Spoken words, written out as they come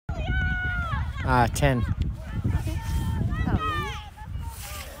10.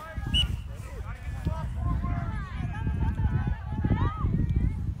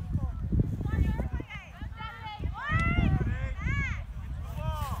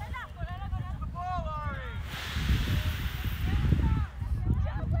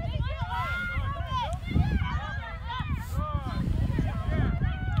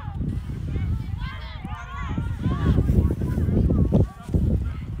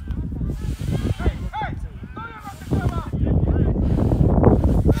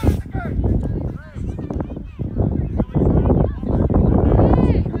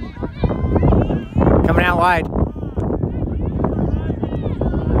 Coming out wide. Go,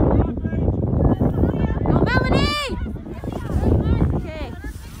 Melanie! Okay.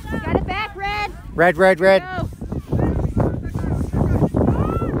 Got it back, Red. Red, red, red. Go.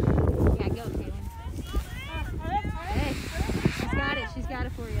 Yeah, go, Kaylin. Hey, she's got it. She's got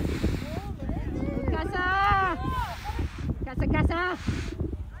it for you. CASA! CASA, CASA!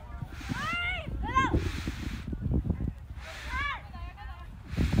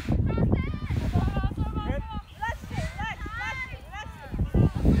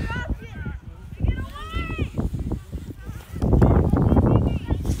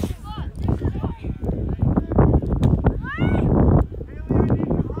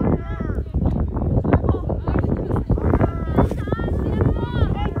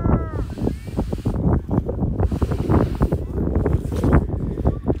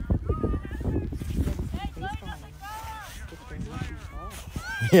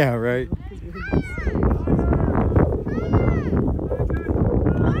 Yeah, right.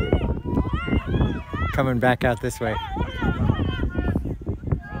 Coming back out this way.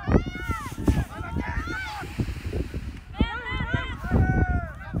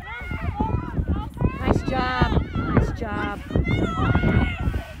 Nice job. Nice job.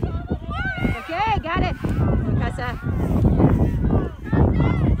 Okay, got it. Go, CASA.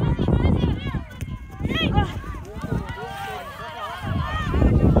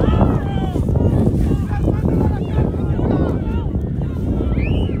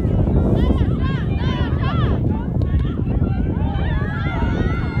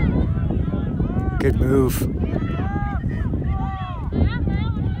 Good move.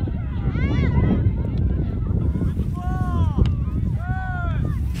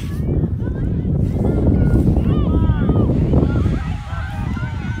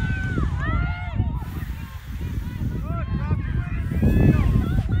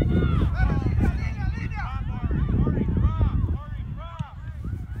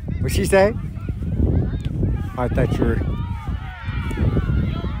 What'd she say? I thought you were...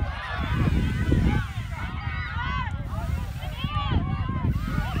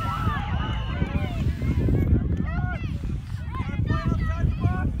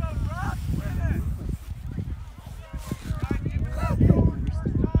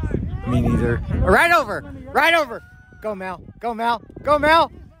 Me neither. Right over! Right over! Go, Mel. Go, Mel. Go, Mel!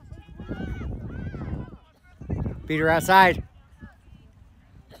 Beat her outside.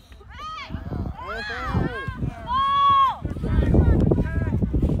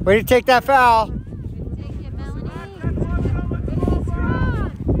 Way to take that foul. Take it, Melanie.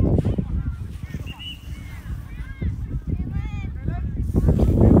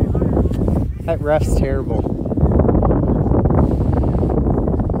 That ref's terrible.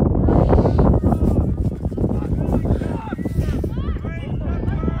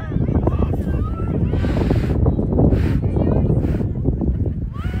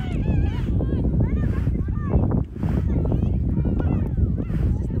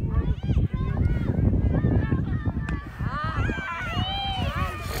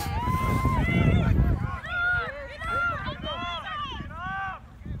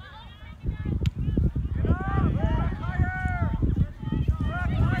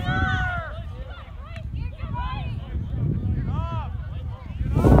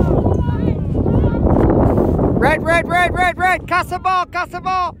 Red, red, red, red, red. CASA ball, CASA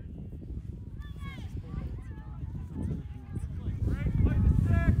ball.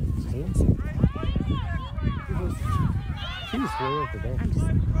 She was way over there.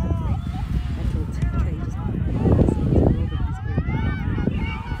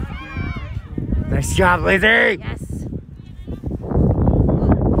 Nice job, Lizzie. Yes.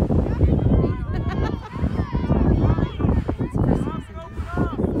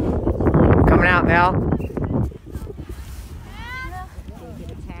 Coming out, Mel.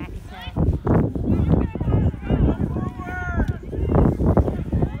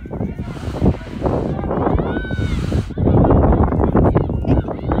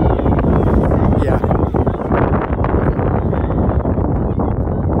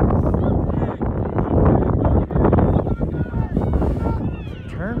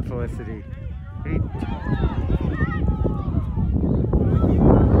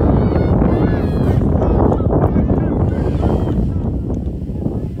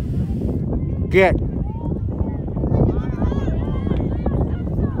 Get.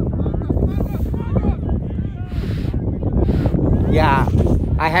 Yeah,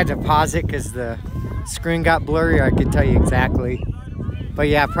 I had to pause it because the screen got blurry. I could tell you exactly. But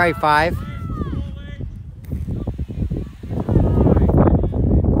yeah, probably 5.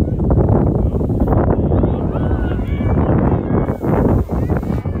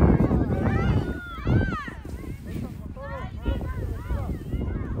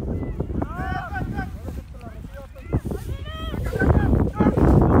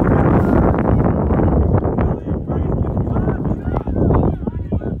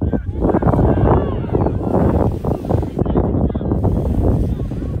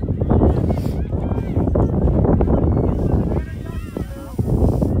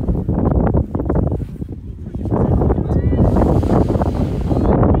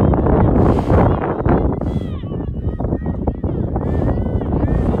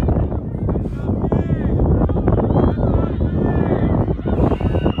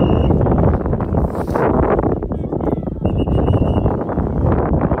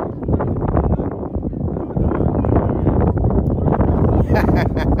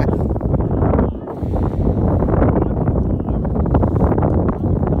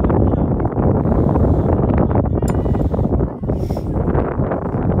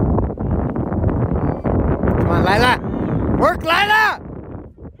 Lila! Work, Lila!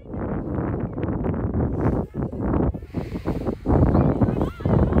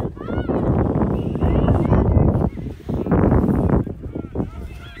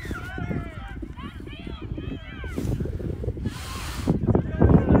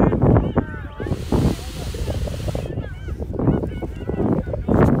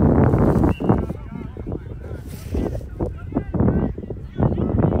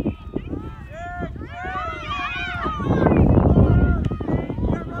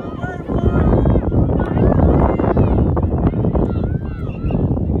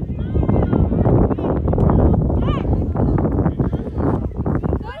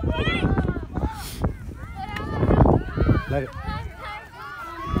 Let it.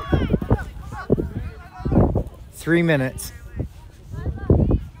 3 minutes.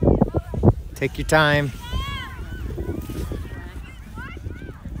 Take your time.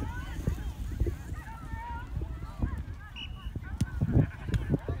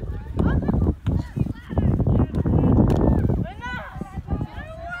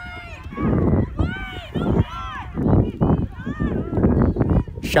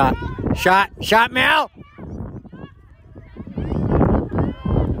 Shot. Shot. Shot, Mel!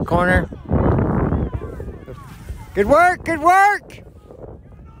 Corner. Good work. Good work.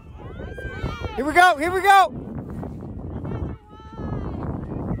 Here we go. Here we go.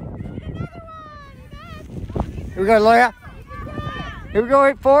 Here we go, Loya. Here we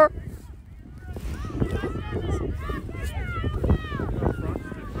go, 8-4.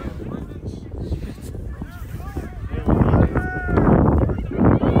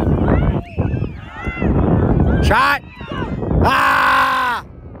 Shot. Ah!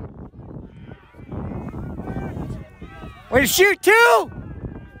 Way to shoot, too!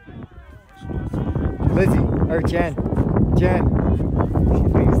 Lizzie, or Jen. Jen. She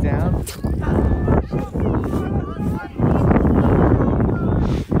leans down.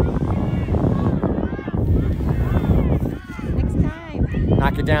 Next time.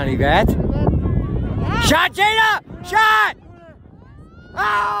 Knock it down, Yvette. Yeah. Shot, Jada! Shot!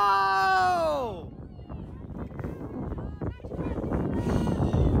 Oh!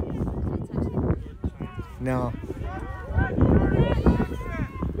 No.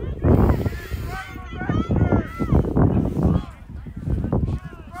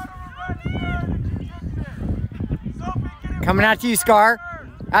 Coming out to you, Scar.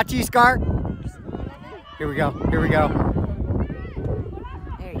 Out to you, Scar. Here we go. Here we go.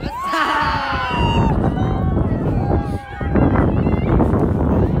 There you go.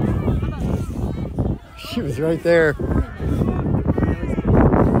 She was right there.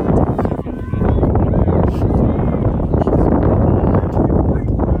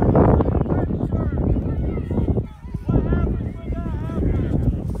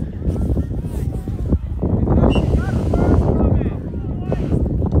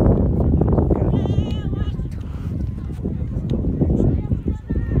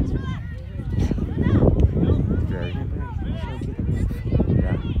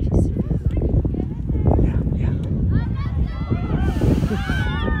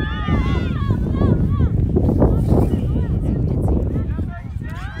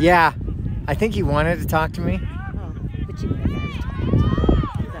 Yeah, I think he wanted to talk to me. Oh, but you would have asked.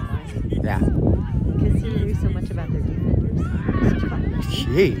 Is that why? Yeah. Because he knew so much about their defenders.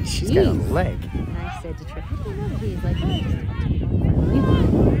 Jeez, she's got a Jeez. leg. And I said to Trey, how do you know that he's like, oh, just talk to me friendly.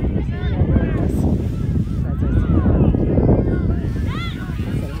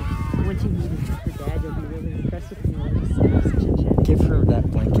 Once you meet her dad, you'll be really impressed with me. Such a chat. Give her that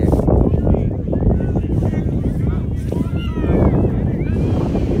blanket.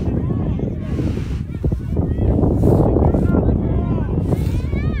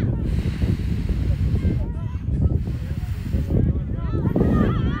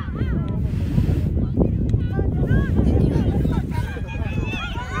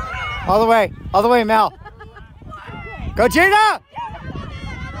 All the way, Mel. Go, Gina!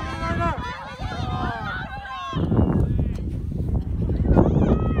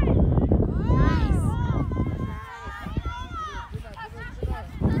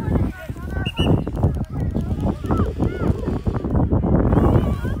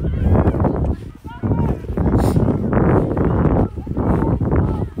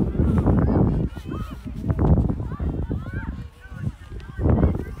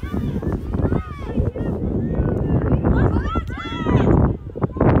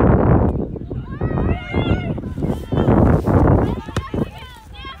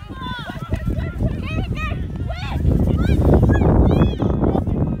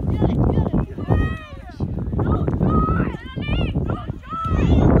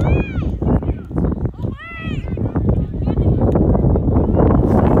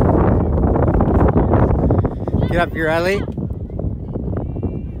 Get up here, Ellie.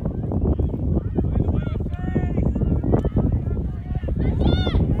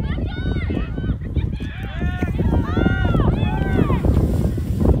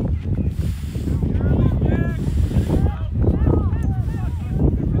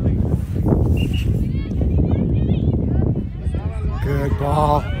 Good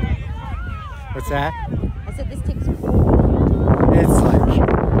ball. What's that? I said this takes. It's like.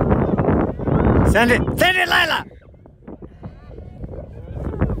 Send it, Lila.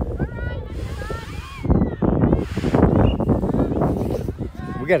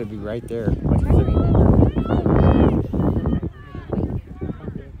 We got to be right there. What is it?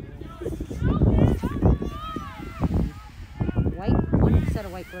 One set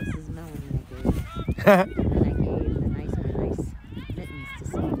of white gloves is Melanie I gave. And I gave the nice mittens to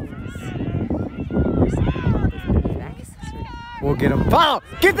somebody else. We'll get them. Follow!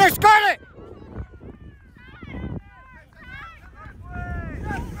 Get there, Scarlett!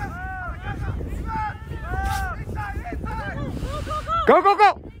 Go, go,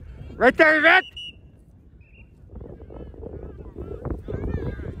 go! Right there, Yvette!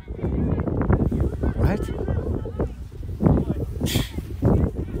 What?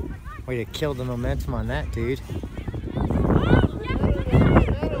 Way to kill the momentum on that, dude.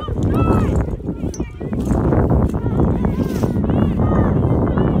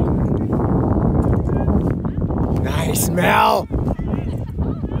 Nice, Mel!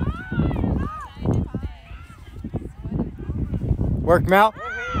 Work, Mel?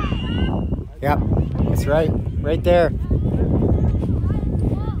 Yep, that's right. Right there.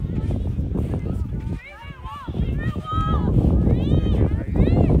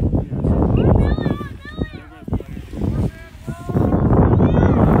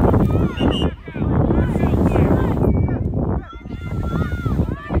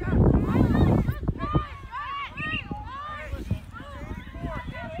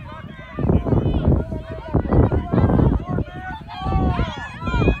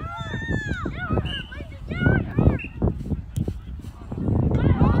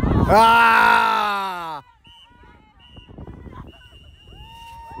 Ah!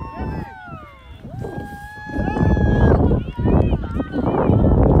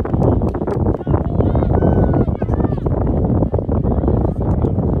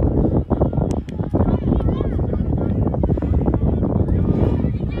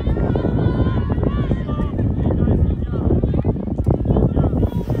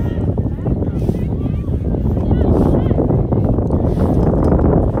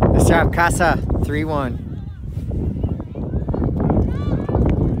 Nice job, CASA, 3-1.